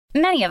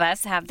Many of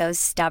us have those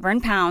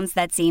stubborn pounds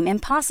that seem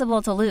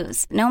impossible to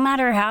lose, no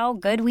matter how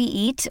good we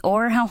eat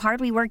or how hard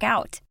we work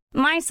out.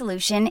 My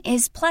solution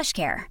is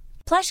PlushCare.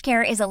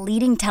 PlushCare is a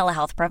leading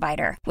telehealth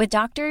provider with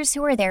doctors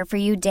who are there for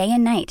you day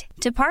and night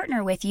to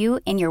partner with you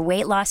in your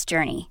weight loss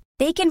journey.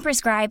 They can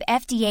prescribe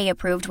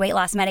FDA-approved weight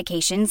loss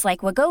medications like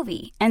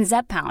Wegovy and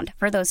Zepbound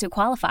for those who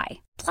qualify.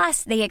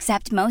 Plus, they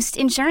accept most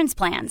insurance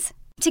plans.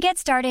 To get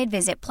started,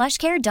 visit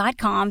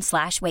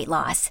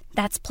plushcare.com/weightloss.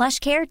 That's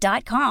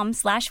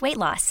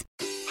plushcare.com/weightloss.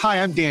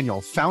 Hi, I'm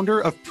Daniel, founder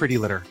of Pretty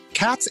Litter.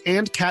 Cats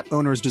and cat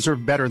owners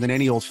deserve better than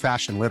any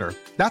old-fashioned litter.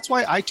 That's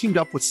why I teamed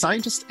up with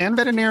scientists and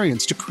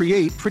veterinarians to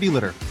create Pretty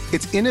Litter.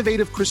 Its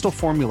innovative crystal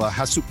formula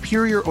has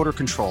superior odor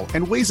control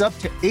and weighs up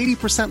to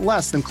 80%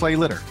 less than clay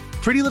litter.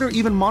 Pretty Litter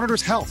even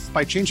monitors health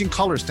by changing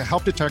colors to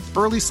help detect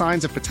early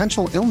signs of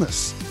potential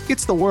illness.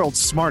 It's the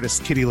world's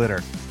smartest kitty litter.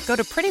 Go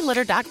to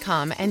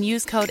prettylitter.com and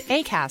use code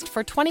ACAST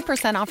for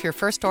 20% off your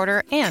first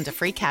order and a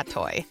free cat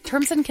toy.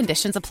 Terms and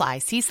conditions apply.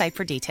 See site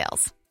for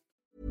details.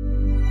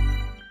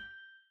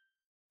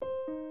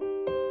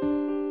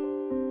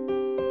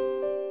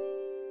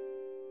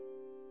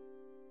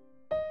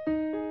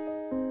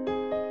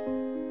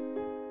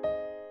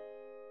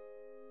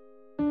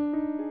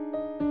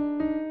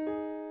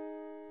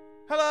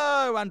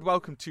 Hello and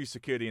welcome to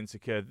Securely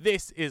Insecure.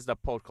 This is the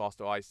podcast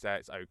where I say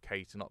it's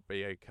okay to not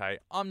be okay.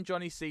 I'm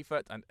Johnny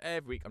Seifert, and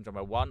every week I'm joined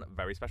by one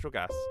very special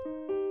guest.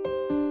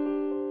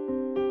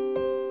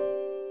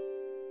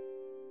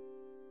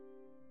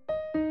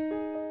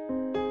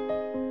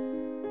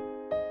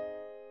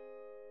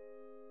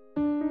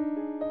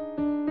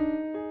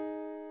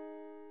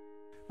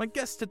 My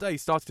guest today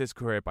started his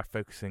career by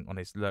focusing on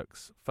his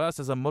looks. First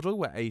as a model,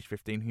 where aged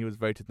 15 he was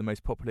voted the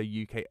most popular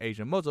UK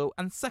Asian model,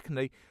 and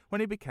secondly when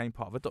he became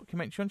part of a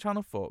documentary on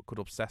Channel 4 called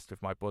Obsessed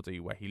With My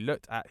Body, where he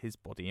looked at his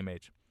body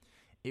image.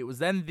 It was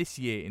then this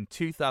year, in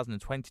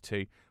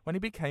 2022, when he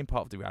became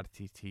part of the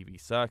reality TV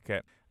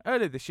circuit.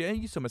 Earlier this year,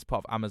 you saw him as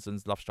part of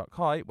Amazon's Love Struck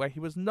High, where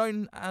he was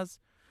known as,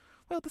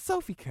 well, the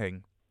selfie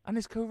king. And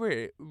his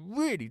career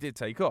really did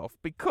take off,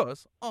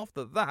 because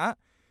after that,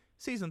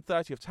 Season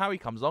 30 of Towie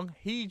comes along,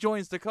 he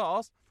joins the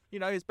cast, you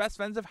know, his best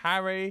friends of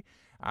Harry,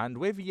 and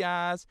with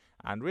Yaz,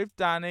 and with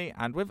Danny,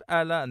 and with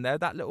Ella, and they're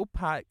that little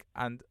pack,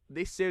 and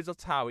this series of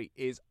Towie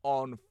is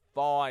on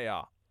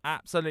fire.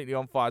 Absolutely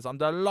on fire. So I'm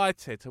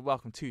delighted to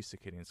welcome to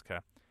Securely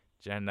Insecure,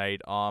 Junaid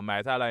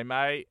Ahmed. Hello,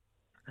 mate.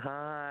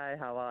 Hi,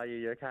 how are you?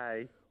 You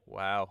okay?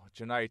 Wow,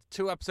 Junaid,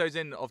 2 episodes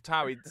in of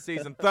Towie,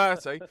 Season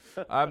 30.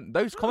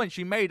 Those comments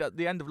you made at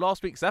the end of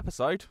last week's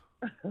episode.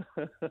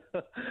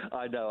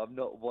 I know, I'm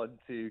not one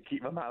to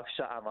keep my mouth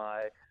shut, am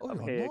I? I'm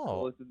here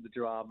causing the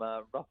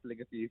drama, ruffling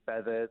a few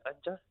feathers, and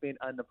just being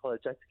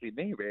unapologetically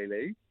me,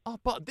 really. Oh,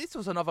 but this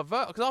was another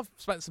version, because I've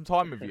spent some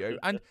time with you,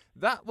 and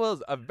that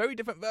was a very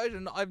different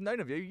version that I've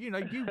known of you. You know,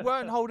 you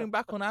weren't holding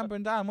back on Amber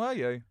and Dan, were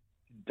you?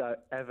 Don't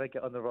ever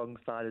get on the wrong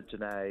side of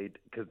Junaid,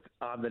 because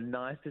I'm the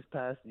nicest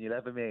person you'll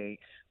ever meet,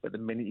 but the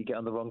minute you get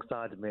on the wrong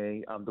side of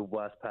me, I'm the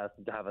worst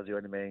person to have as your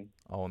enemy.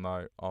 Oh,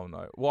 no.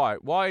 Why?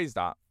 Why is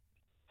that?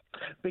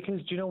 Because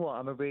do you know what?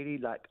 I'm a really,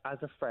 like,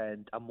 as a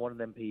friend, I'm one of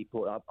them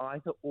people. I'm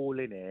either all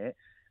in it,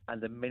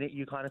 and the minute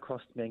you kind of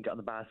cross me and get on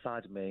the bad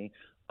side of me,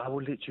 I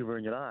will literally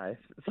ruin your life.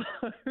 So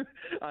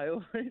I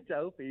always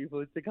tell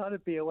people to kind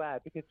of be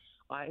aware, because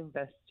I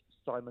invest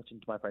so much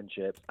into my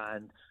friendships,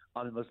 and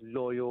I'm the most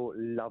loyal,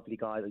 lovely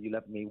guy that you'll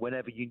ever meet.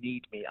 Whenever you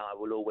need me, I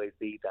will always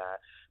be there.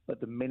 But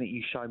the minute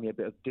you show me a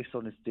bit of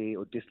dishonesty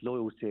or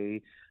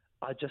disloyalty,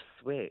 I just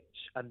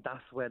switch, and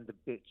that's when the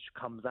bitch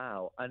comes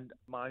out. And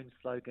my own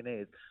slogan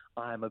is,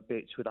 I am a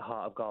bitch with a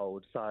heart of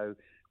gold. So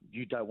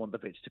you don't want the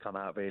bitch to come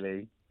out,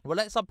 really. Well,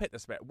 let's unpick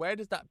this a bit. Where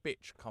does that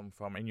bitch come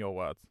from, in your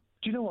words?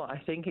 Do you know what? I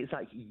think it's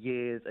like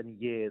years and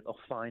years of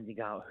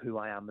finding out who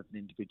I am as an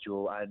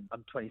individual. And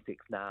I'm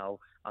 26 now.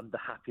 I'm the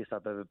happiest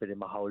I've ever been in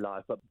my whole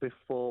life. But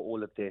before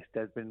all of this,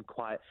 there's been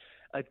quite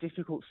a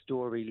difficult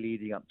story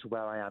leading up to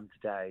where I am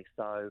today.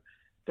 So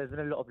there's been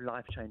a lot of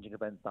life-changing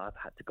events that I've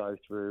had to go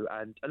through,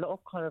 and a lot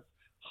of kind of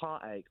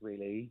heartache,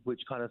 really,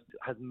 which kind of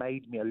has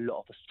made me a lot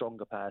of a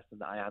stronger person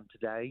that I am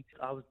today.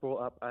 I was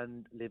brought up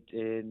and lived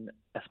in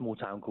a small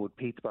town called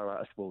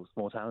Peterborough, a small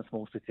town, a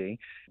small city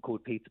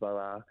called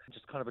Peterborough.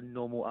 Just kind of a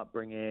normal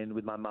upbringing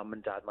with my mum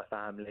and dad, my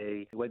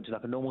family. Went to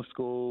like a normal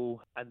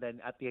school, and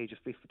then at the age of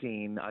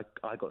 15, I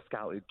got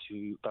scouted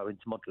to go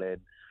into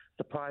modelling.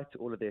 So prior to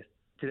all of this,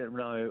 didn't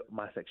know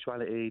my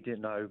sexuality,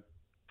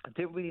 I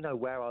didn't really know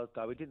where I was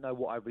going. I didn't know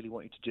what I really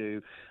wanted to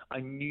do. I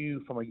knew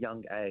from a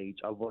young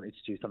age I wanted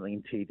to do something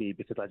in TV,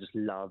 because I just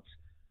loved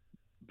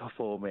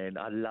performing.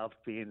 I loved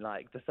being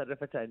like the centre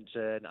of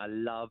attention.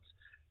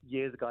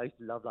 Years ago I used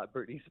to love like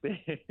Britney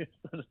Spears.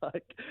 And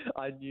like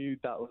I knew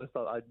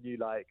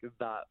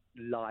that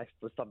life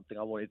was something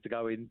I wanted to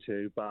go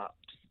into, but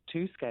just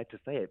too scared to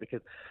say it,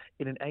 because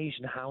in an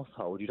Asian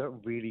household you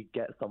don't really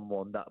get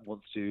someone that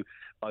wants to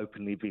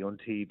openly be on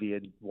TV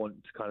and want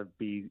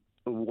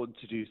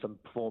to do some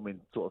performing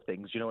sort of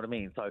things, you know what I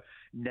mean? So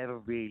never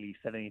really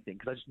said anything,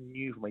 because I just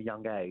knew from a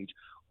young age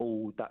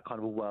all that kind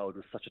of a world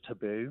was such a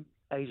taboo.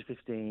 age of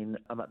 15,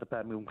 I'm at the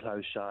Birmingham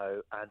Clothes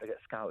Show and I get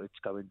scouted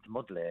to go into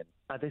modelling.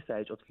 At this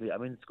age, obviously,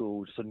 I'm in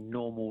school, just a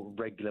normal,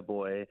 regular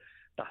boy,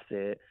 that's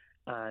it.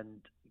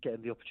 And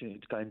getting the opportunity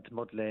to go into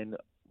modelling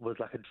was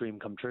like a dream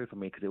come true for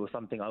me because it was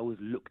something I always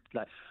looked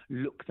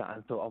at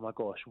and thought, oh my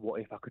gosh,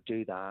 what if I could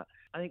do that?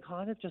 And it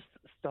kind of just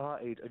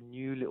started a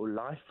new little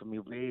life for me,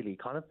 really,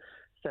 kind of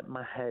set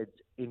my head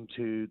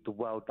into the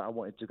world that I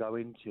wanted to go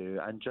into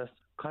and just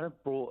kind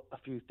of brought a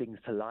few things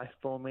to life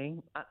for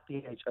me. At the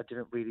age, I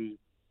didn't really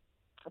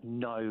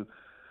know.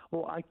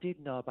 Well, I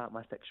did know about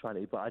my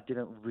sexuality, but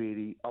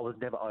I was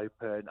never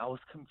open. I was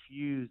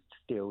confused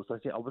still. So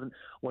I wasn't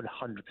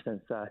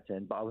 100%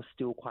 certain, but I was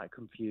still quite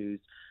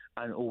confused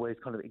and always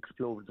kind of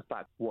explored the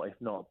fact, what if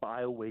not? But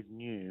I always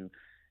knew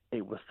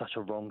it was such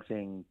a wrong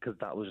thing because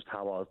that was just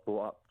how I was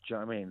brought up. Do you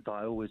know what I mean? So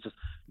I always just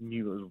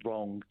knew it was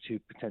wrong to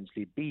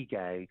potentially be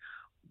gay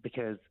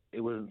because it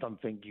wasn't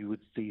something you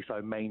would see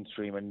so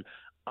mainstream and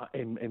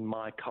in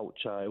my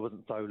culture, it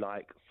wasn't so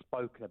like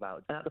spoken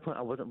about. And at the point,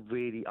 I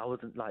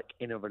wasn't like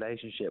in a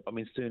relationship. I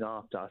mean, soon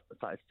after I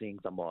started seeing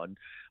someone,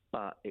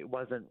 but it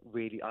wasn't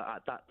really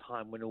at that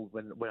time when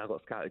I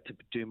got scouted to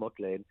do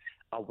modelling.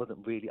 I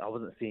wasn't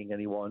seeing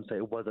anyone, so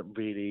it wasn't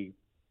really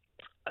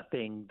a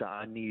thing that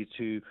I needed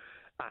to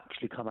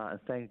actually come out and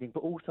say anything.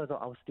 But also, that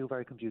I was still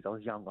very confused. I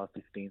was young. I was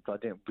 15, so I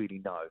didn't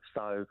really know.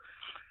 So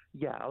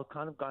yeah, I was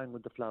kind of going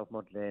with the flow of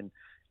modelling.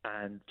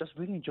 And just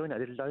really enjoying it. I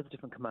did loads of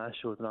different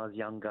commercials when I was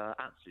younger.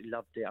 Absolutely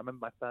loved it. I remember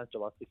my first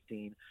job, I was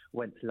 15,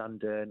 went to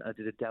London. I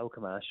did a Dell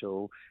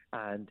commercial,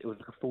 and it was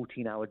like a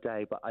 14-hour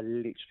day, but I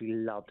literally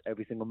loved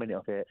every single minute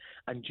of it.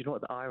 And do you know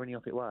what the irony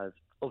of it was?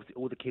 Obviously,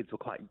 all the kids were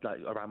quite like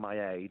around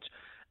my age,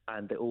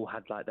 and they all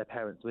had like their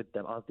parents with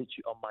them. I was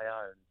literally on my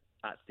own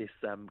at this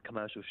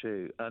commercial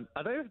shoot. And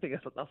I don't even think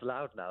that's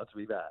allowed now, to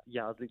be fair.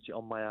 Yeah, I was literally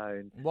on my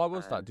own. Why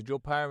was that? Did your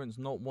parents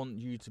not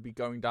want you to be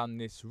going down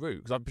this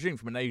route? Because I presume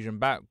from an Asian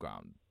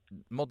background,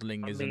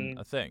 modelling isn't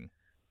a thing.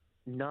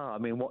 No, I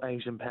mean, what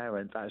Asian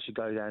parents actually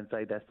go there and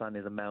say their son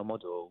is a male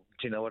model?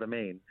 Do you know what I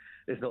mean?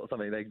 It's not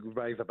something they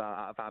rave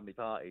about at family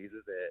parties,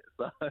 is it?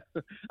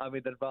 So, I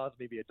mean, they'd rather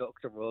me be a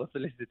doctor or a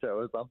solicitor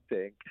or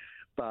something.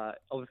 But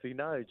obviously,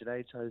 no,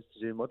 Janae chose to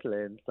do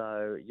modelling.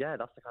 So, yeah,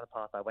 that's the kind of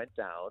path I went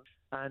down.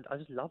 And I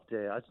just loved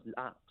it. I just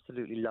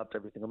absolutely loved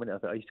every single minute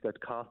of it. I used to go to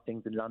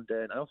castings in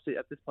London. And obviously,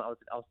 at this point,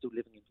 I was still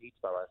living in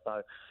Peterborough.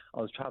 So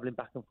I was travelling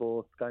back and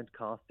forth, going to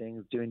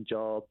castings, doing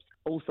jobs,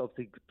 also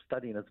obviously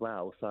studying as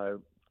well.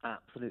 So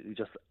absolutely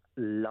just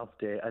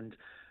loved it. And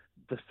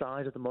the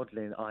side of the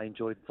modelling I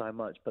enjoyed so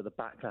much, but the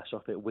backlash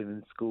of it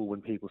within school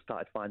when people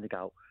started finding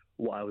out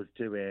what I was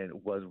doing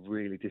was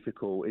really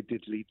difficult. It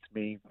did lead to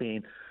me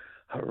being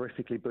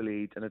horrifically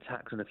bullied and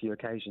attacked on a few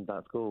occasions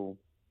at school.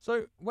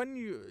 So when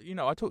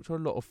I talk to a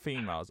lot of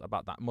females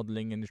about that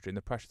modelling industry and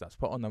the pressure that's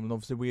put on them, and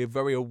obviously we are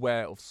very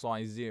aware of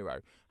size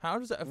 0. How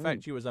does it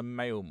affect you as a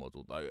male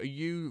model, though? Are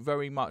you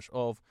very much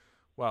of,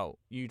 well,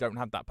 you don't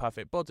have that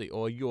perfect body,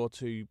 or you're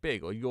too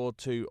big,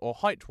 or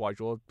height-wise,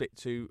 you're a bit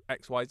too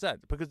XYZ?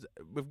 Because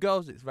with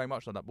girls, it's very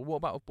much like that. But what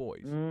about with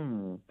boys?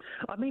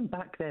 I mean,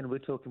 back then, we're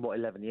talking,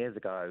 11 years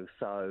ago.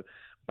 So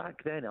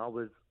back then, I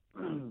was,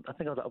 I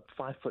think I was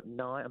like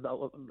 5'9". I'm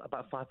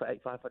about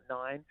 5'8",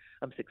 5'9".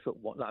 I'm 6 foot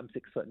one. Like, I'm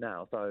 6 foot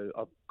now, so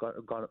I've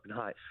gone up in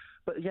height.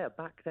 But yeah,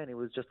 back then it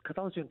was just because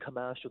I was doing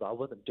commercial. I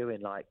wasn't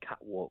doing like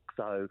catwalk.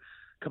 So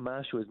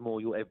commercial is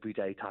more your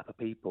everyday type of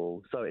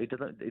people. So it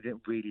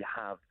didn't really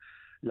have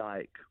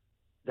like,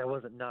 there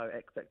wasn't no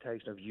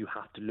expectation of you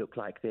have to look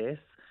like this.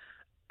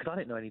 Because I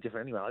didn't know any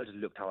different anyway. I just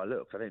looked how I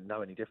looked. I didn't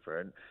know any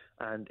different,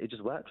 and it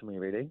just worked for me,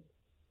 really.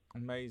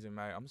 Amazing,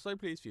 mate. I'm so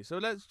pleased for you. So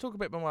let's talk a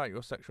bit more about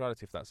your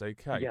sexuality, if that's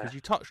okay. Because you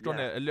touched on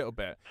it a little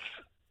bit.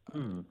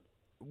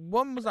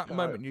 When was that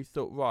moment you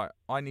thought, right,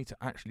 I need to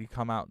actually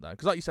come out there?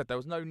 Because like you said, there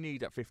was no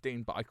need at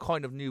 15, but I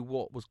kind of knew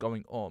what was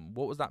going on.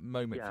 What was that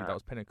moment for you that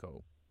was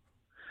pinnacle?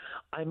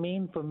 I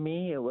mean, for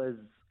me,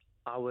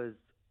 I was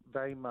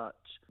very much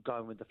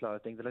going with the flow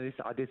of things. And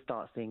I did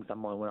start seeing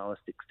someone when I was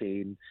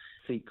 16,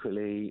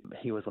 secretly.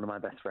 He was one of my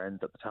best friends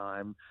at the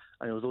time,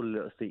 and it was all a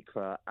little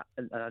secret,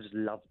 and I just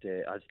loved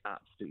it. I just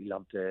absolutely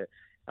loved it.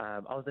 I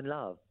was in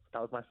love.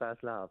 That was my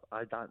first love.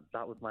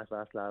 That was my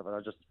first love,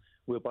 and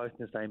we were both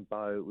in the same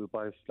boat. We were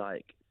both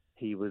like,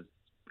 he was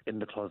in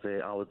the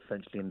closet, I was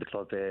essentially in the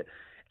closet,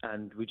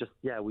 and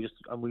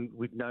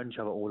we'd known each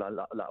other all our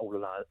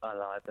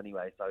lives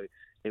anyway, so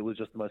it was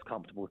just the most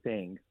comfortable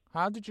thing.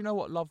 How did you know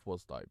what love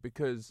was, though?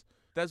 Because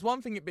there's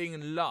one thing it being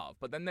in love,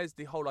 but then there's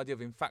the whole idea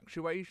of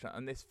infatuation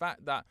and this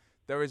fact that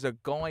there is a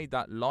guy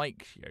that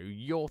likes you.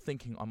 You're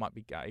thinking, I might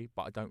be gay,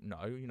 but I don't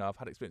know. You know, I've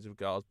had experience with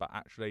girls, but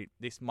actually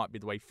this might be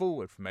the way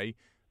forward for me.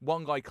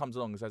 One guy comes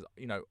along and says,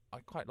 I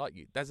quite like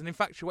you. There's an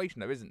infatuation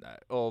there, isn't there?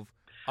 Of,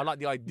 I like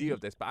the idea of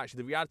this, but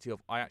actually the reality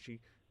of, I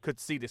actually could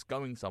see this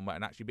going somewhere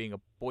and actually being a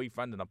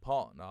boyfriend and a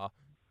partner.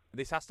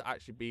 This has to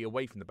actually be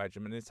away from the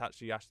bedroom, and this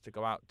actually has to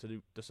go out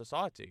to the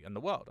society and the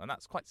world, and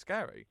that's quite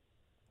scary.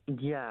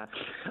 Yeah,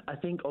 I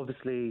think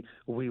obviously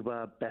we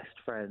were best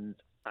friends,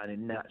 and it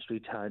naturally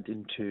turned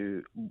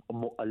into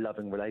a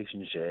loving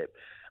relationship.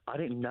 I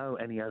didn't know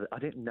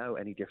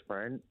any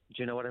different. Do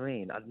you know what I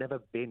mean? I'd never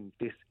been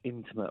this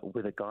intimate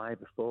with a guy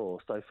before.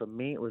 So for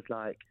me, it was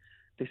like,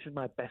 this is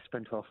my best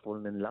friend who I've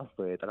fallen in love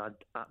with, and I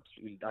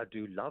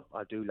do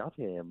love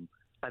him.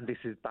 And this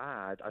is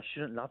bad. I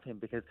shouldn't love him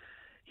because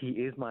he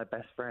is my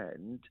best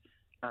friend,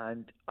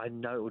 and I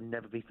know it would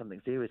never be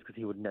something serious because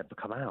he would never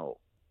come out.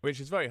 Which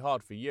is very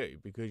hard for you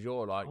because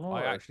you're like,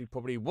 I actually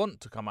probably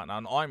want to come out now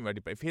and I'm ready,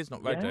 but if he's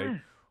not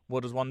ready,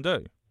 what does one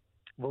do?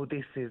 Well,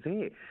 this is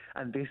it.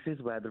 And this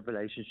is where the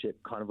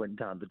relationship kind of went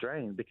down the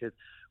drain because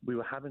we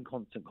were having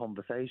constant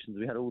conversations.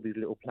 We had all these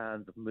little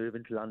plans of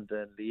moving to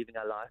London, leaving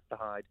our life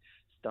behind,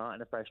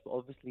 starting afresh. But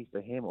obviously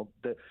for him,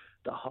 the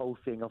whole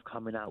thing of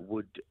coming out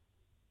would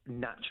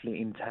naturally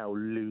entail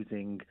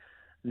losing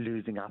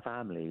our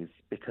families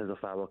because of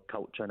our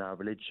culture and our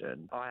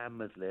religion. I am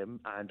Muslim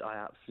and I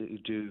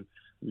absolutely do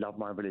love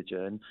my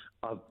religion.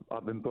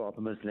 I've been brought up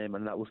a Muslim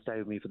and that will stay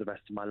with me for the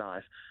rest of my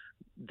life.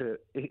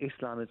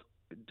 Islam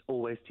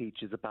always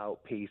teaches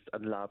about peace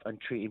and love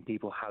and treating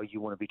people how you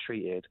want to be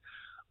treated.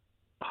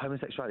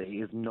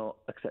 Homosexuality is not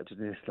accepted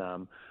in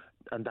Islam,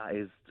 and that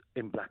is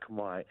in black and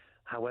white.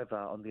 However,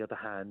 on the other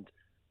hand,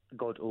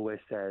 God always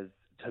says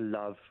to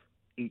love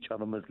each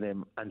other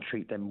Muslim and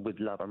treat them with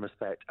love and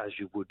respect as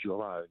you would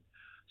your own.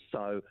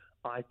 So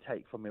I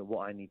take from it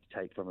what I need to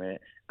take from it,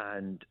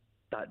 and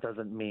that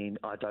doesn't mean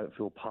I don't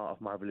feel part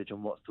of my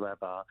religion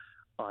whatsoever.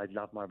 I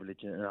love my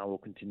religion and I will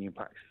continue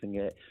practicing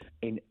it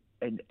in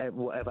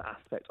whatever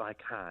aspect I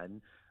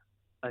can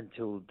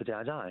until the day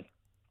I die.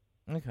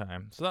 Okay,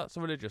 so that's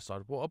the religious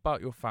side. What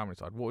about your family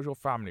side? What was your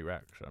family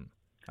reaction?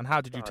 And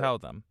how did you tell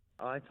them?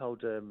 I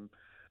told them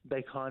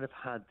they kind of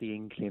had the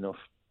inkling of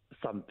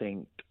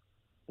something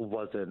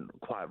wasn't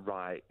quite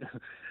right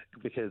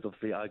because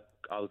obviously I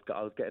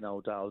was getting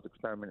older. I was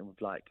experimenting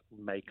with like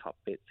makeup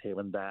bits here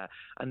and there,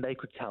 and they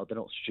could tell they're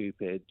not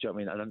stupid. Do you know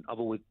what I mean? And I've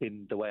always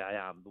been the way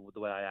I am, the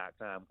way I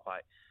act. I am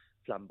quite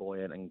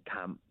flamboyant and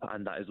camp,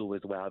 and that is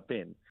always the way I've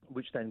been,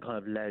 which then kind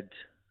of led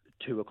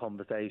to a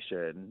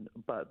conversation.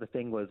 But the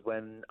thing was,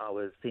 when I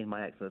was seeing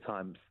my ex at the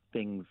time,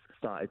 things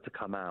started to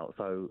come out,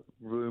 so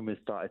rumours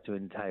started to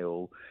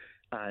entail,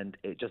 and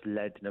it just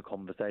led in a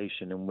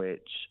conversation in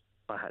which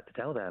I had to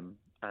tell them,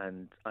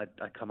 and I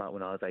come out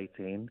when I was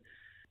 18.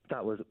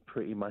 That was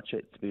pretty much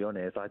it, to be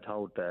honest. I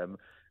told them,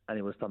 and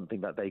it was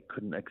something that they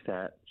couldn't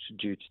accept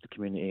due to the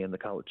community and the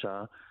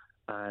culture,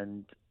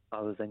 and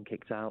I was then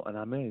kicked out and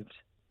I moved.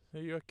 So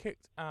you were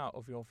kicked out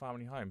of your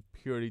family home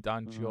purely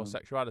down to your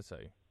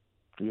sexuality?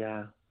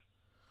 Yeah.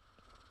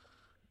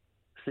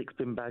 6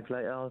 bin bags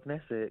later, I was in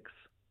Essex.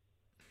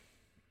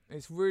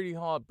 It's really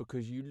hard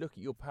because you look at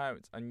your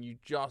parents and you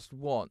just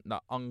want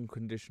that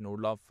unconditional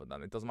love for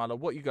them. It doesn't matter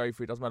what you go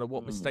through. It doesn't matter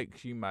what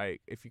mistakes you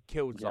make. If you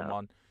killed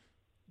someone,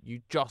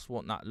 you just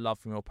want that love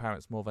from your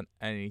parents more than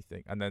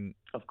anything. And then,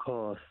 of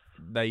course,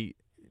 they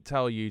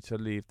tell you to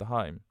leave the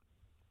home.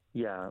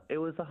 Yeah, it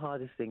was the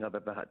hardest thing I've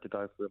ever had to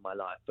go through in my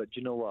life. But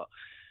do you know what?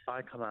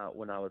 I come out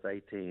when I was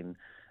 18,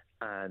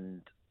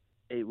 and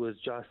it was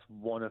just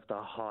one of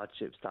the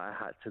hardships that I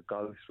had to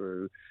go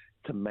through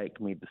to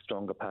make me the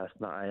stronger person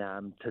that I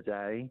am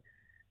today.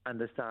 And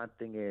the sad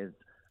thing is,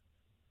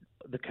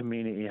 the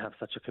community have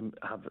such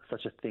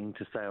a thing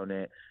to say on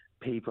it.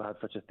 People have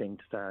such a thing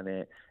to say on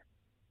it.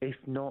 It's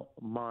not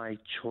my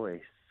choice.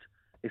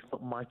 It's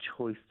not my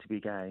choice to be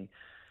gay.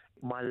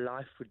 My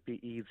life would be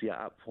easier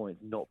at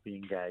points not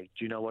being gay.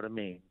 Do you know what I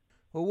mean?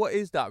 Well, what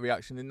is that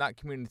reaction in that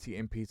community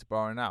in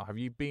Peterborough now? Have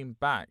you been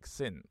back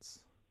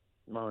since?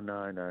 Oh, no.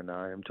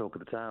 I'm talk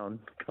of the town.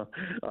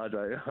 I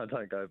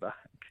don't go back.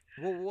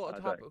 Well,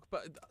 what happened?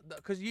 But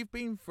because you've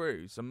been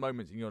through some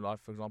moments in your life,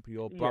 for example,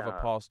 your brother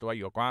passed away,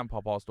 your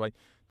grandpa passed away.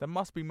 There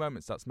must be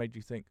moments that's made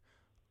you think,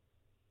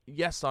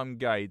 yes, I'm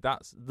gay.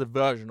 That's the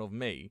version of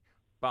me.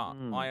 But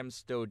I am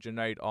still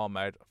Junaid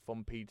Ahmed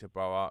from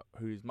Peterborough,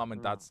 whose mum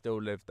and dad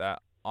still live there.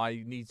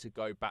 I need to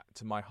go back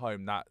to my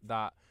home.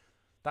 That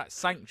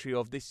sanctuary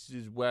of this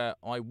is where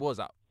I was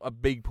at a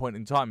big point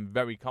in time,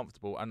 very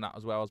comfortable, and that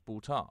was where I was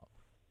brought up.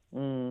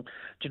 Do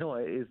you know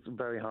what? It is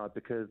very hard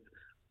because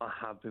I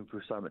have been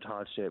through so much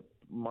hardship.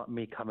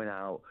 Me coming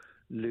out,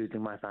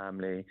 losing my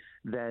family,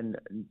 then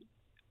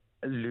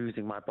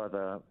losing my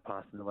brother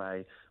passing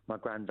away, my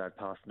granddad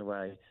passing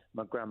away,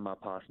 my grandma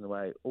passing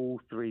away, all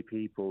 3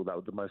 people that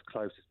were the most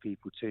closest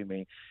people to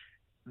me.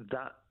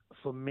 That,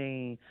 for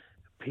me,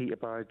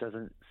 Peterborough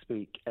doesn't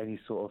speak any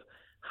sort of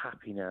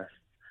happiness.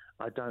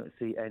 I don't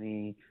see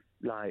any,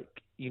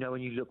 like, you know,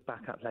 when you look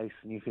back at places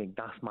and you think,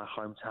 that's my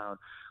hometown,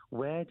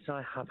 where did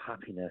I have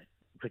happiness?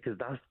 Because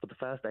that's, for the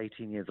first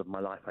 18 years of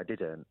my life, I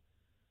didn't.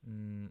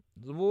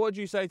 What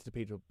do you say to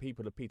the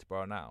people of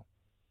Peterborough now?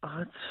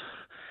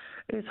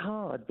 It's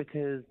hard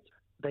because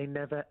they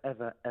never,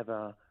 ever,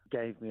 ever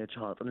gave me a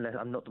chance unless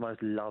I'm not the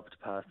most loved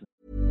person.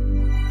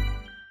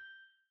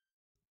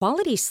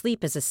 Quality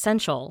sleep is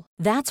essential.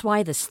 That's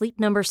why the Sleep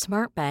Number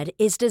Smart Bed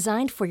is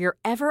designed for your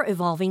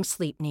ever-evolving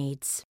sleep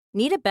needs.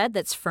 Need a bed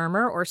that's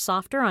firmer or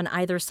softer on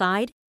either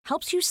side?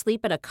 Helps you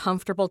sleep at a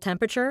comfortable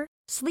temperature?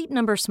 Sleep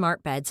Number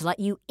Smart Beds let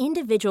you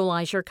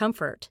individualize your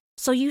comfort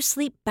so you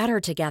sleep better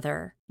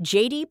together.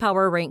 JD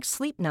Power ranks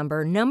Sleep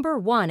Number number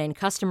 1 in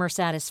customer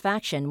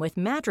satisfaction with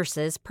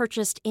mattresses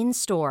purchased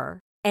in-store.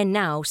 And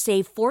now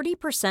save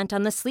 40%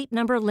 on the Sleep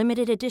Number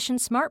limited edition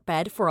smart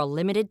bed for a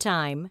limited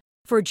time.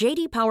 For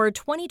JD Power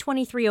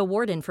 2023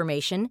 award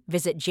information,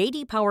 visit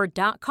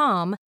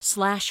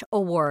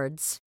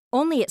jdpower.com/awards.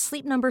 Only at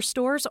Sleep Number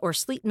stores or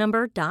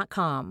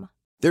sleepnumber.com.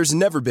 There's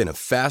never been a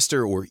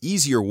faster or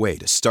easier way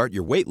to start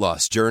your weight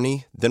loss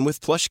journey than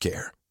with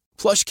PlushCare.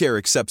 PlushCare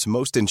accepts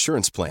most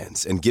insurance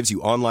plans and gives you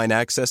online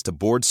access to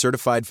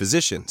board-certified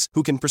physicians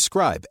who can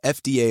prescribe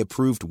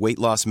FDA-approved weight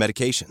loss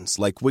medications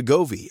like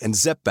Wegovy and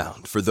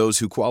Zepbound for those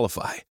who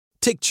qualify.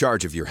 Take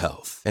charge of your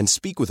health and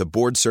speak with a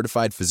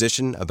board-certified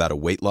physician about a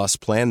weight loss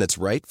plan that's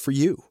right for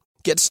you.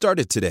 Get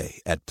started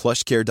today at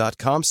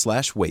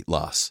plushcare.com/weight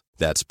loss.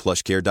 That's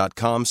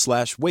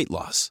plushcare.com/weight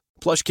loss.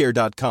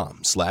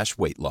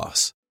 plushcare.com/weight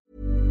loss.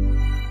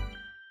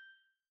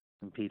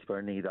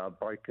 Peterborough neither. I've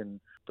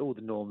broken all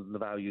the norms and the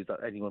values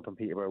that anyone from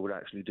Peterborough would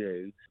actually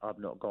do. I've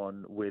not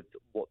gone with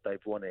what they've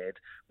wanted.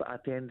 But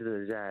at the end of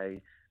the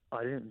day,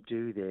 I didn't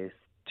do this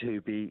to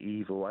be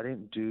evil. I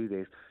didn't do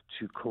this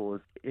to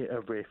cause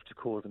a rift, to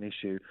cause an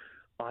issue.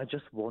 I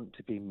just want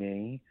to be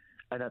me.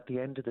 And at the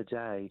end of the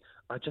day,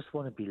 I just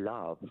want to be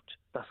loved.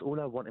 That's all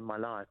I want in my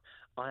life.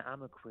 I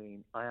am a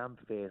queen. I am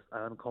fierce.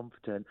 I am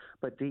confident.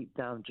 But deep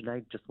down,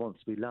 Junaid just wants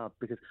to be loved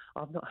because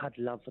I've not had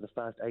love for the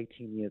first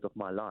 18 years of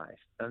my life.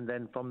 And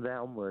then from there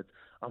onwards,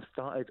 I've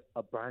started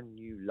a brand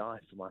new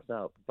life for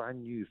myself.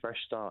 Brand new,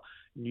 fresh start,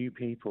 new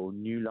people,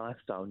 new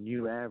lifestyle,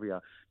 new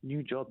area,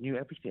 new job, new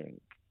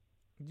everything.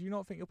 Do you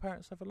not think your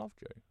parents ever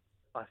loved you?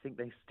 I think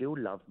they still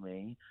love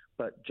me,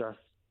 but just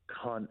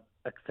can't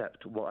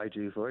accept what I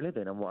do for a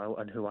living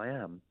and who I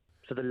am.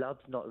 So the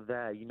love's not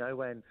there. You know,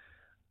 when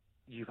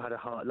you've had a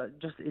heart, like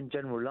just in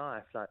general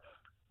life, like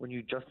when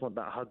you just want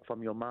that hug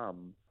from your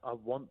mum, I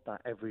want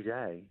that every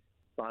day,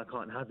 but I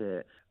can't have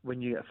it.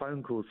 When you get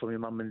phone calls from your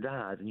mum and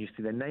dad and you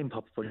see their name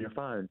pop up on your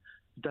phone,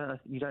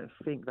 you don't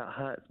think that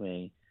hurts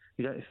me.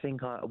 You don't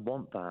think I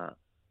want that.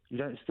 You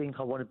don't think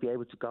I want to be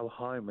able to go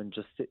home and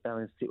just sit there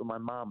and sit with my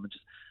mum and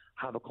just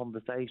have a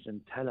conversation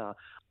and tell her,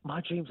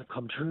 my dreams have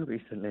come true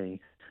recently.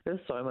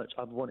 There's so much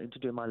I've wanted to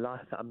do in my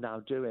life that I'm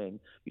now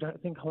doing. You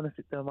don't think I want to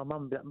sit there with my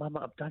mum and be like, Mum,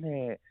 I've done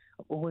it.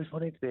 I've always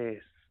wanted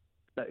this.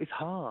 Like, it's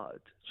hard.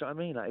 Do you know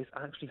what I mean? Like, it's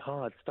actually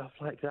hard. Stuff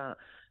like that.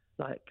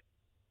 Like,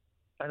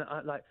 and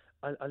I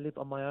live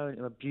on my own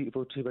in a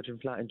beautiful 2-bedroom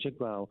flat in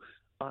Chigwell.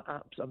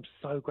 I'm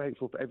so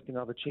grateful for everything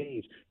I've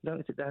achieved. You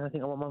don't sit there and I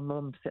think I want my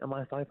mum to sit on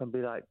my sofa and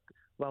be like,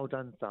 well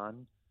done,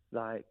 son.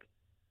 Like,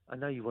 I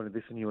know you wanted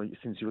this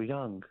since you were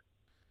young.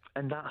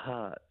 And that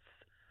hurts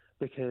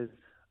because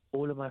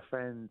all of my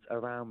friends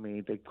around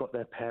me, they've got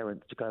their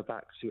parents to go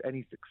back to.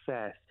 Any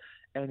success,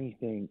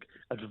 anything,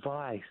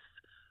 advice,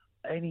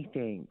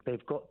 anything,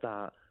 they've got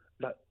that.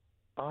 Like,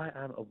 I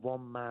am a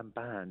one-man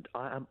band.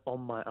 I am on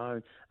my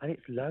own, and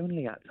it's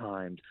lonely at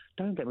times.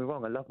 Don't get me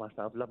wrong, I love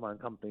myself, love my own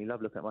company,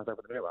 love looking at myself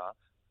in the mirror,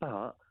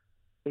 but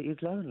it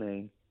is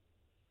lonely.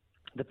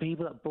 The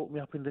people that brought me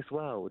up in this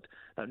world,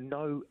 that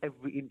know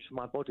every inch of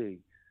my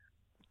body,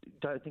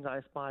 don't think I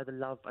aspire the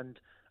love and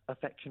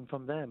affection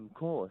from them, of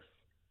course.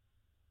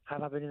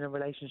 Have I been in a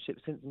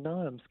relationship since?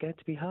 No, I'm scared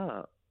to be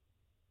hurt.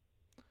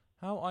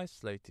 How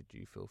isolated do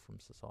you feel from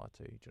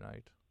society,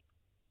 Junaid?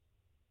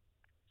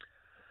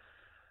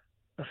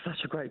 That's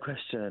such a great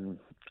question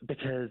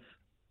because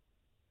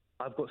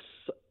I've got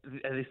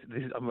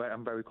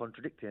I'm very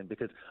contradicting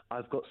because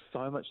I've got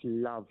so much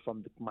love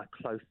from my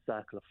close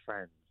circle of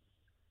friends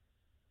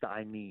that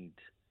I need,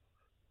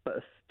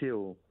 but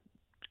still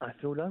I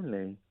feel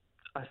lonely.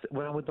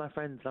 When I'm with my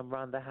friends, I'm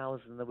around their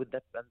houses and we're with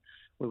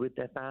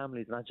their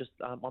families, and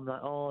I'm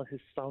like, oh, this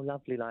is so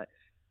lovely. Like,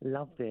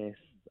 love this.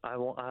 I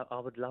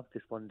would love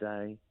this one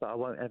day, but I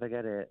won't ever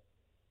get it.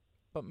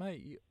 But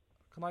mate,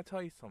 can I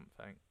tell you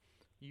something?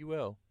 You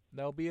will.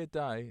 There'll be a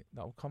day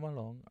that will come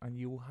along, and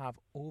you will have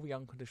all the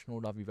unconditional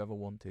love you've ever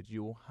wanted.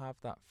 You will have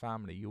that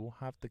family. You will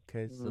have the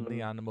kids and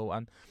the animal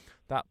and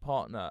that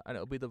partner, and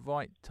it'll be the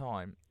right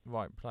time,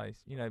 right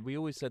place. You know, we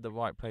always said the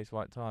right place,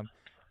 right time.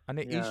 And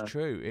it is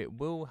true. It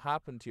will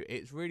happen to you.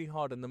 It's really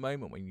hard in the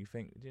moment when you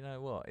think, do you know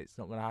what? It's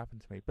not going to happen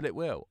to me. But it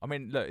will. I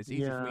mean, look, it's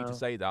easy for me to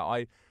say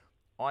that.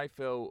 I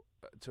feel,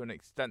 to an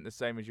extent, the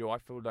same as you. I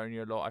feel lonely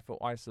a lot. I feel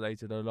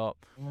isolated a lot.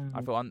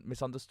 I feel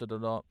misunderstood a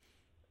lot.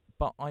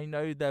 But I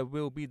know there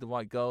will be the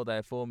right girl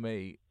there for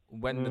me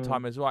when the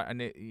time is right.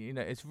 And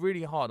it's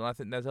really hard. And I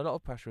think there's a lot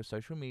of pressure with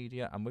social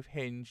media and with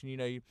Hinge.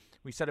 And,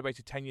 we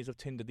celebrated 10 years of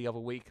Tinder the other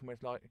week, and we're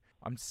like,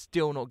 I'm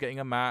still not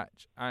getting a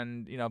match.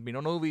 And, I've been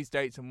on all these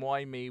dates, and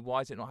why me? Why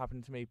is it not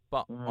happening to me?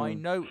 But I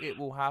know it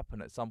will happen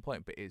at some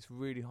point. But it's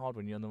really hard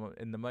when you're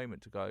in the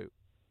moment to go,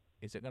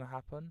 is it going to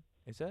happen?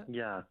 Is it?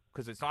 Yeah.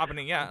 Because it's not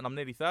happening yet, and I'm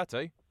nearly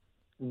 30.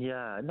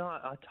 Yeah. No,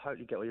 I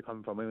totally get where you're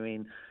coming from. I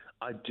mean,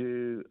 I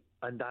do,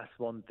 and that's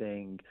one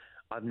thing.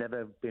 I've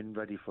never been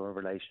ready for a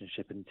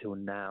relationship until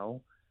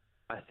now.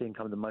 I think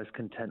I'm the most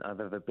content I've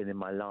ever been in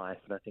my life,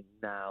 and I think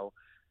now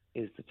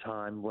is the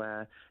time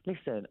where,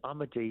 listen,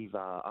 I'm a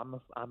diva, I'm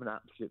an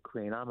absolute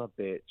queen, I'm a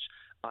bitch,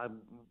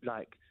 I'm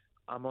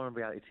on a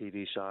reality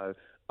TV show,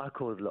 I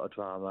cause a lot of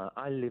drama,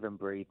 I live and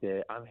breathe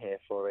it, I'm here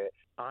for it,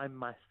 I'm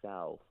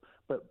myself.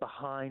 But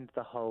behind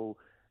the whole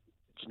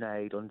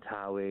Junaid on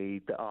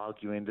Towie, the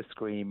arguing, the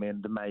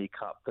screaming, the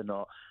makeup, the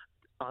not,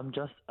 I'm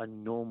just a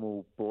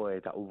normal boy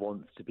that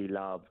wants to be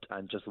loved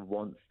and just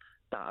wants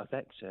that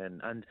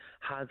affection and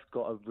has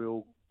got a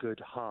real good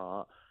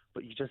heart,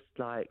 but you just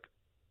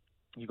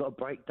you got to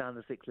break down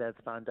the 6 layers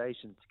of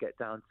foundation to get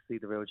down to see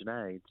the real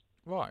Junaid.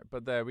 Right,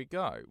 but there we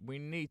go. We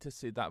need to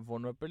see that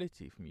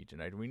vulnerability from you,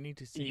 Junaid. We need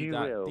to see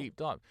deep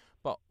dive.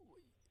 But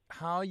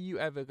how are you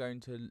ever going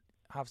to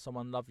have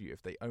someone love you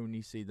if they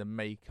only see the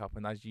makeup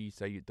and, as you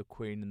say, the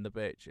queen and the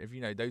bitch? If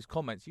you know those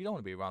comments, you don't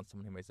want to be around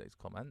someone who makes those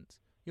comments.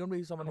 You want to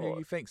be someone who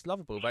you think's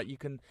lovable, that you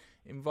can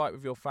invite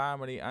with your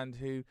family and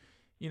who,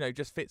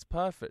 just fits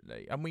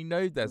perfectly. And we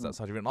know there's that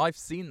side of you, and I've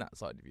seen that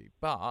side of you.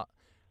 But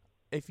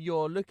if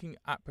you're looking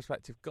at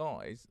prospective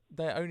guys,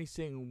 they're only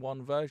seeing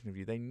one version of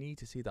you. They need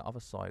to see that other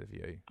side of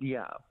you.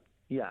 Yeah,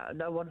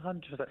 no,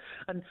 100%.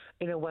 And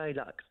in a way,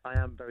 I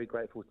am very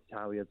grateful to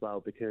Towie as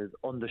well, because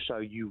on the show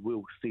you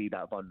will see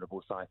that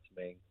vulnerable side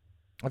to me.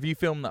 Have you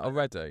filmed that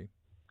already?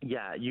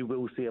 Yeah, you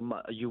will see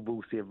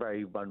a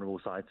very vulnerable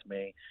side to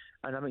me,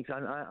 and I'm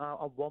excited.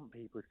 I want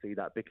people to see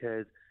that,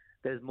 because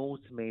there's more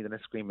to me than a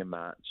screaming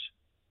match.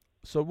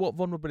 So what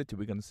vulnerability are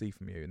we going to see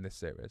from you in this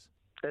series?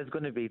 There's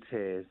going to be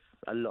tears.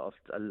 A lot.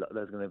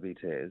 There's going to be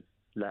tears.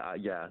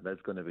 There's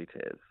going to be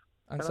tears.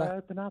 And I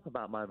open up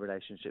about my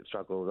relationship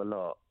struggles a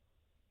lot.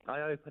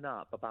 I open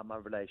up about my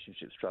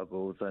relationship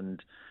struggles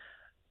and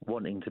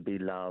wanting to be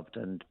loved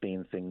and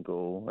being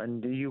single,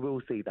 and you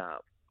will see that.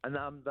 And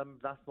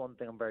that's one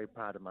thing I'm very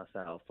proud of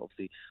myself.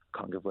 Obviously, I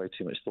can't give away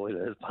too much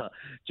spoilers, but do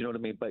you know what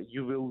I mean? But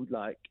you will,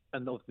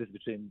 and also this is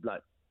between,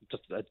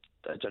 just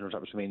a general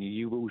chat between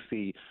you will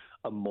see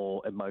a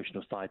more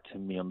emotional side to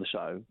me on the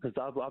show, because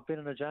I've been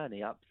on a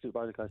journey, absolute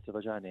roller coaster of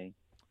a journey.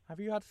 Have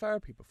you had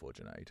therapy before,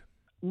 Junaid?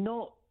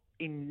 Not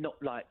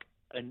like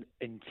an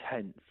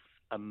intense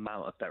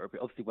amount of therapy.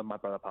 Obviously, when my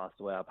brother passed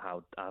away, I've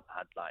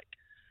had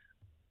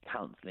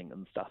counselling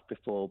and stuff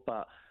before,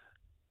 but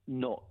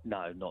not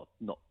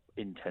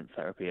intense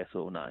therapy at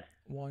all. No.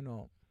 Why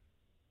not?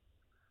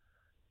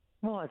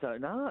 Well, I don't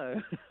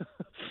know.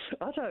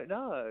 I don't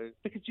know,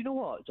 because you know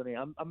what, Johnny,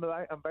 I'm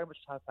very much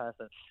a type of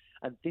person,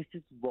 and this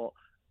is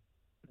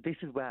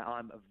where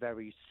I'm a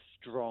very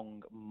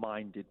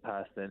strong-minded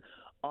person.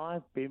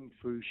 I've been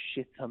through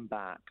shit and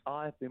back.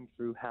 I've been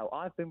through hell.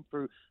 I've been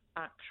through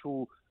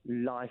actual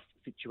life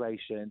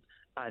situations,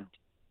 and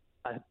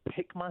I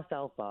pick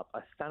myself up.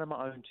 I stand on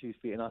my own 2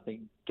 feet, and I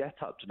think, get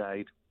up,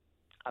 Junaid,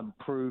 and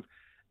prove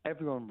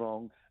everyone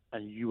wrong,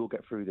 and you will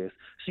get through this.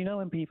 So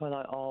when people are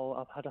like, oh,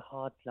 I've had a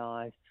hard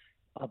life,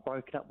 I've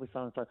broken up with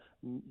so-and-so,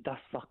 that's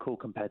fuck all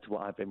compared to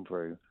what I've been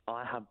through.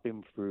 I have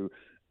been through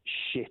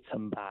shit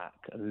and back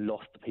and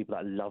lost the people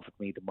that loved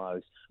me the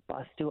most, but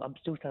I'm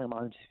still standing on my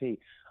own 2 feet.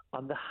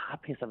 I'm the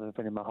happiest I've ever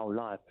been in my whole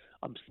life.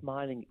 I'm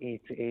smiling ear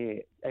to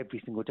ear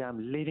every single day.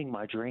 I'm living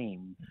my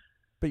dream.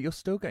 But you're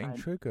still getting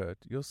triggered.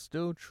 You're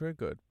still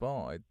triggered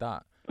by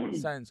that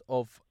sense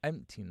of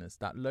emptiness,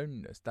 that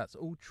loneliness. That's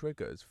all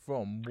triggers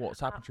from what's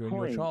happened to you in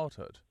your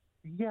childhood.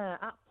 Yeah,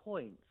 at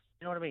points.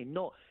 You know what I mean?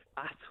 Not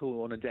at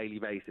all on a daily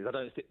basis. I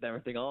don't sit there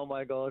and think, oh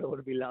my God, I want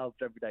to be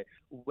loved every day.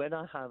 When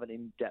I have an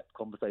in-depth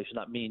conversation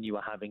like me and you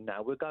are having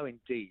now, we're going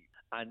deep.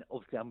 And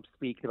obviously I'm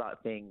speaking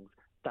about things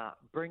that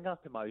bring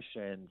up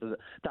emotions that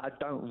I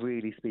don't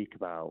really speak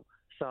about.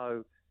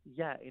 So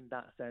yeah, in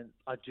that sense,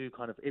 I do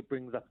it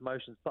brings up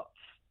emotions. But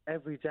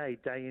every day,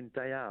 day in,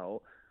 day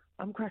out,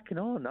 I'm cracking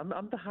on.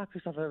 I'm the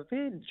happiest I've ever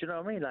been. Do you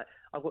know what I mean?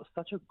 I've got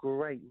such a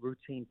great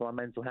routine for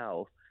my mental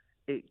health.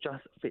 It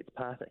just fits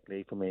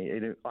perfectly for me.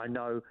 I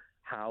know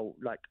how,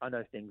 I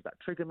know things that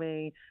trigger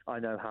me. I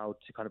know how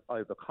to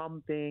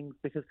overcome things,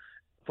 because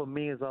for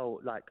me as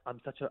well,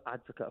 I'm such an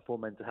advocate for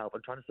mental health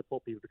and trying to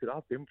support people, because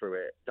I've been through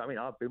it. I mean,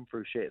 I've been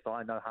through shit, so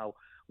I know how,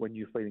 when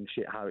you're feeling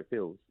shit, how it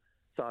feels.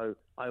 So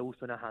I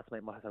also know how to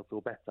make myself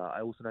feel better.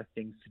 I also know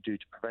things to do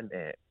to prevent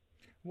it.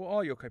 What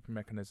are your coping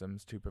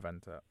mechanisms to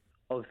prevent it?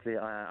 Obviously,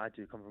 I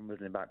do come from a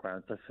Muslim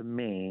background, so for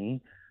me,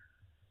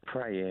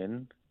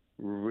 praying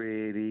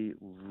really,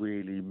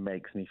 really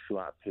makes me feel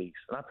at peace.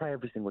 And I pray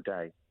every single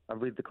day. I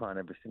read the Quran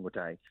every single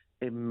day.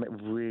 It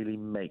really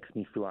makes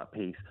me feel at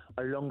peace.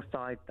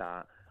 Alongside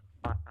that,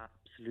 I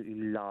absolutely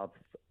love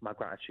my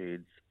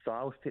gratitudes. So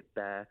I'll sit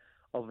there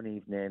of an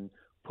evening,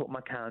 put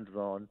my candle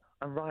on,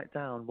 and write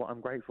down what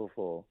I'm grateful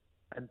for.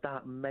 And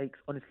that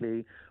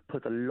honestly,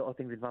 puts a lot of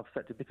things into my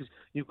perspective, because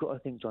you've got to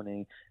think,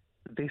 Johnny,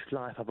 this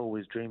life I've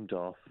always dreamed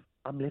of,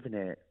 I'm living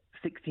it.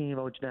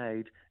 16-year-old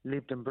Junaid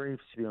lived and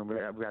breathed to be on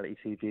reality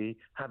TV,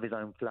 have his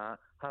own flat,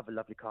 have a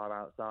lovely car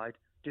outside,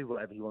 do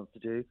whatever he wants to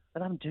do,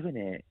 and I'm doing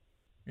it.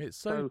 It's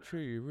so true,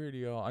 you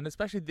really are. And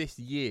especially this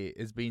year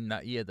has been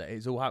that year that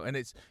it's all happened. And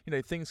it's,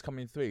 things come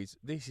in threes.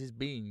 This has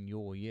been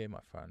your year, my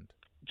friend.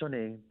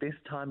 Johnny, this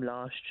time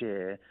last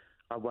year,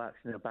 I worked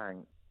in a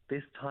bank.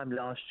 This time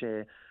last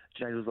year,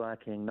 Junaid was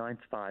working 9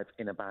 to 5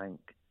 in a bank.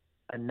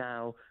 And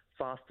now,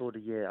 fast forward a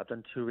year, I've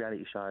done 2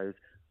 reality shows.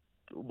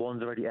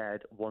 One's already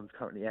aired, one's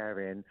currently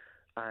airing.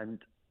 And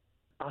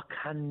I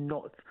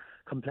cannot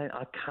complain.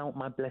 I count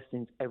my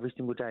blessings every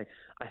single day.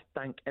 I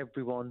thank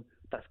everyone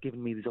that's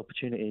given me these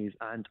opportunities.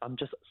 And I'm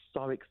just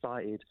so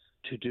excited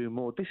to do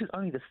more. This is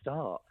only the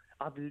start.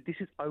 This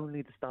is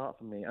only the start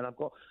for me. And I've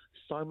got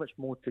so much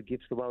more to give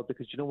to the world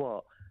because you know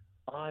what?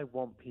 I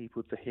want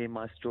people to hear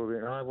my story,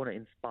 and I want to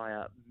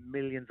inspire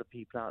millions of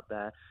people out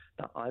there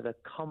that either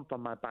come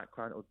from my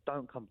background or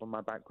don't come from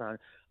my background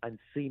and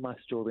see my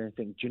story and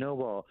think, do you know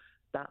what?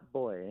 That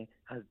boy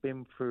has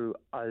been through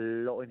a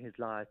lot in his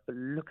life, but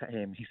look at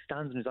him. He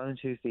stands on his own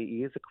 2 feet.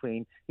 He is a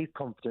queen. He's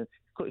confident.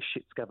 He's got his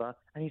shit together,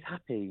 and he's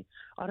happy.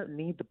 I don't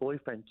need the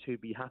boyfriend to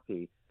be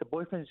happy. The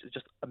boyfriend is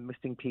just a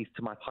missing piece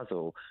to my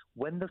puzzle.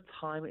 When the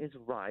time is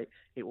right,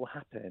 it will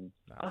happen.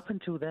 Up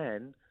until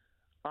then,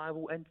 I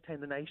will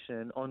entertain the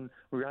nation on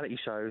reality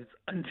shows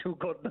until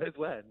God knows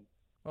when.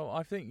 Well,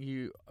 I think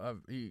you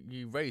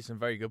raised some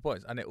very good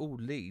points, and it all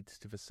leads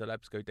to the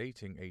Celebs Go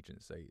Dating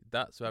Agency.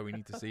 That's where we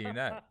need to see you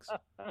next.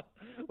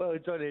 Well,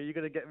 Johnny, you're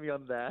going to get me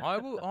on there. I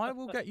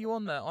will get you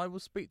on there. I will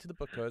speak to the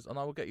bookers, and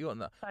I will get you on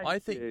there. I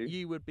think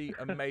you would be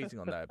amazing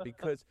on there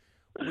because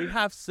we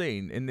have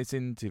seen in this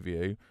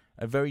interview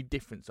a very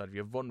different side of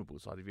you, a vulnerable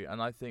side of you,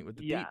 and I think with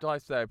the deep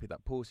dive therapy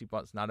that Palsy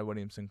Bunce and Anna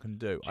Williamson can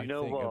do, I think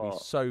it'll be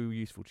so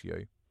useful to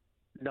you.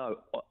 No,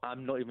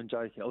 I'm not even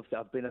joking. Obviously,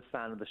 I've been a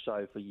fan of the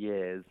show for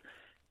years,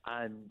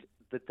 and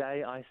the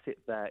day I sit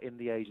there in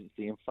the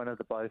agency in front of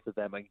the both of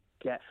them and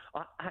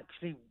I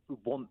actually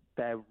want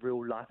their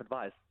real life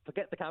advice.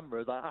 Forget the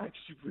cameras. I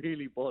actually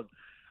really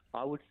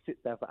I would sit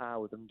there for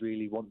hours and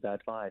really want their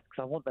advice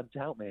because I want them to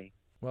help me.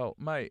 Well,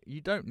 mate,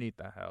 you don't need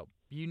their help.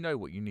 You know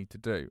what you need to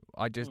do.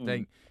 I just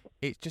think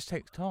it just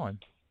takes time.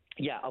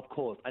 Yeah, of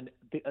course. And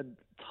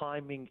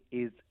timing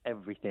is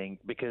everything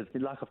because,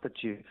 like I've said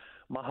to you,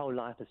 my whole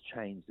life has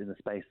changed in the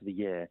space of a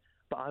year.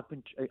 But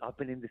I've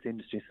been in this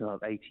industry since I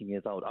was 18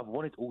 years old. I've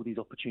wanted all these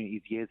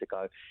opportunities years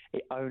ago.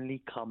 It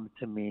only come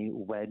to me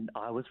when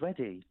I was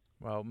ready.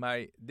 Well,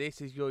 mate, this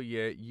is your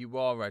year. You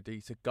are ready.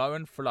 So go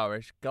and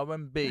flourish. Go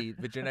and be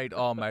the Junaid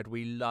Ahmed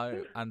we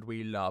know and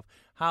we love.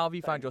 How have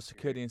you found your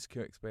Security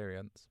Insecure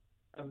experience?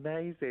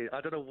 Amazing.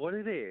 I don't know what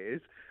it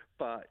is,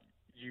 but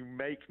you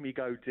make me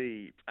go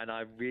deep and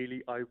I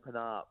really open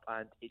up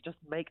and it's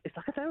like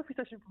a therapy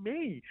session for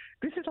me.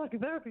 This is like a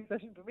therapy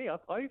session for me. I've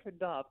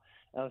opened up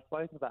and I've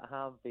spoken about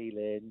how I'm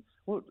feeling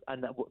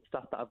and what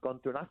stuff that I've gone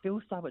through, and I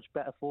feel so much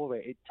better for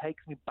it. It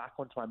takes me back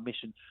onto my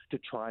mission to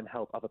try and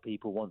help other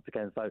people once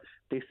again. So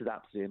this is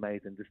absolutely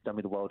amazing. This has done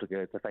me the world of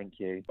good. So thank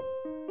you.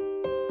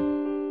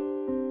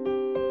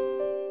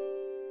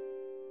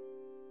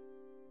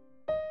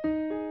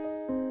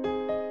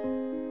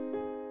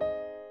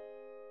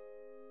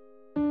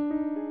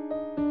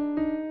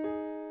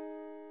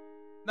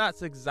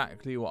 That's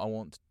exactly what I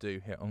want to do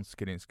here on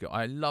Skin Insecure.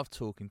 I love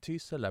talking to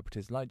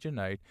celebrities like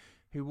Junaid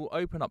who will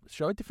open up,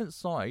 show a different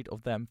side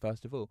of them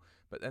first of all,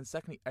 but then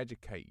secondly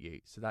educate you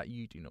so that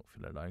you do not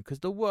feel alone. Because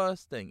the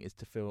worst thing is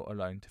to feel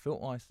alone, to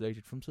feel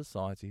isolated from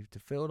society, to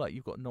feel like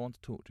you've got no one to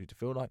talk to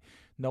feel like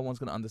no one's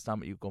going to understand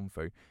what you've gone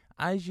through.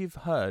 As you've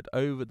heard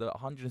over the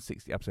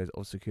 160 episodes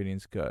of Security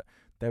Insecure,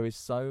 there is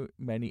so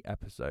many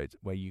episodes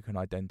where you can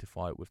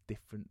identify with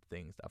different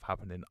things that have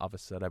happened in other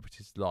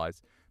celebrities'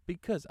 lives.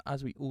 Because,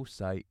 as we all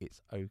say,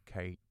 it's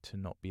okay to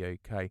not be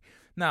okay.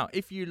 Now,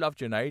 if you love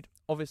Junaid,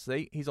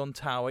 obviously, he's on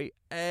Towie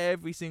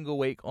every single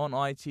week on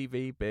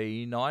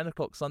ITVB, 9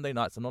 o'clock Sunday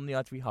nights and on the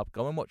ITV Hub.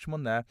 Go and watch him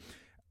on there.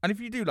 And if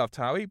you do love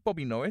Towie,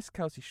 Bobby Norris,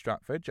 Kelsey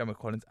Stratford, Gemma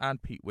Collins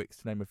and Pete Wicks,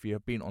 to name a few,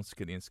 have been on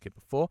Skinny and Skip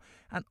before.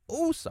 And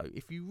also,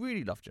 if you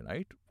really love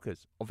Junaid,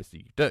 because obviously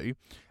you do,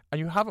 and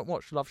you haven't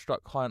watched Love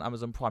Struck High on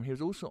Amazon Prime, he was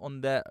also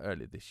on there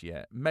earlier this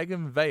year.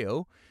 Megan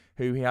Vale,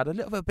 who he had a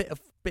little bit of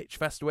bitch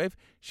fest with,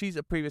 she's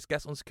a previous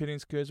guest on Security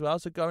Insecure as well,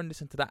 so go and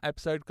listen to that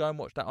episode, go and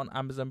watch that on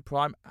Amazon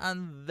Prime,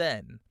 and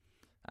then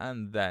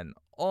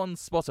on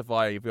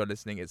Spotify, if you're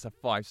listening, it's a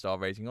 5-star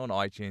rating. On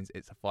iTunes,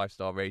 it's a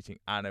 5-star rating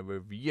and a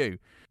review.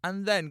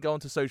 And then go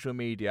onto social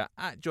media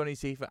at Johnny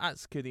Seifert, at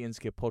Security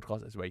Insecure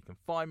Podcast, is where you can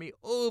find me.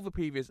 All the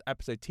previous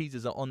episode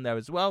teasers are on there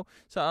as well.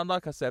 So,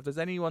 like I said, if there's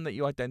anyone that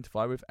you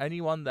identify with,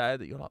 anyone there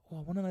that you're like, oh,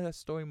 I want to know their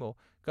story more,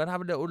 go and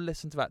have a little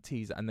listen to that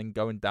teaser and then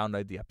go and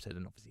download the episode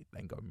and obviously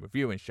then go and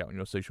review and share on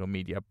your social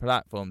media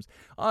platforms.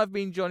 I've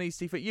been Johnny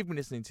Seifert. You've been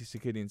listening to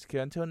Security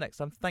Insecure. Until next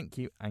time, thank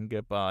you and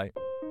goodbye.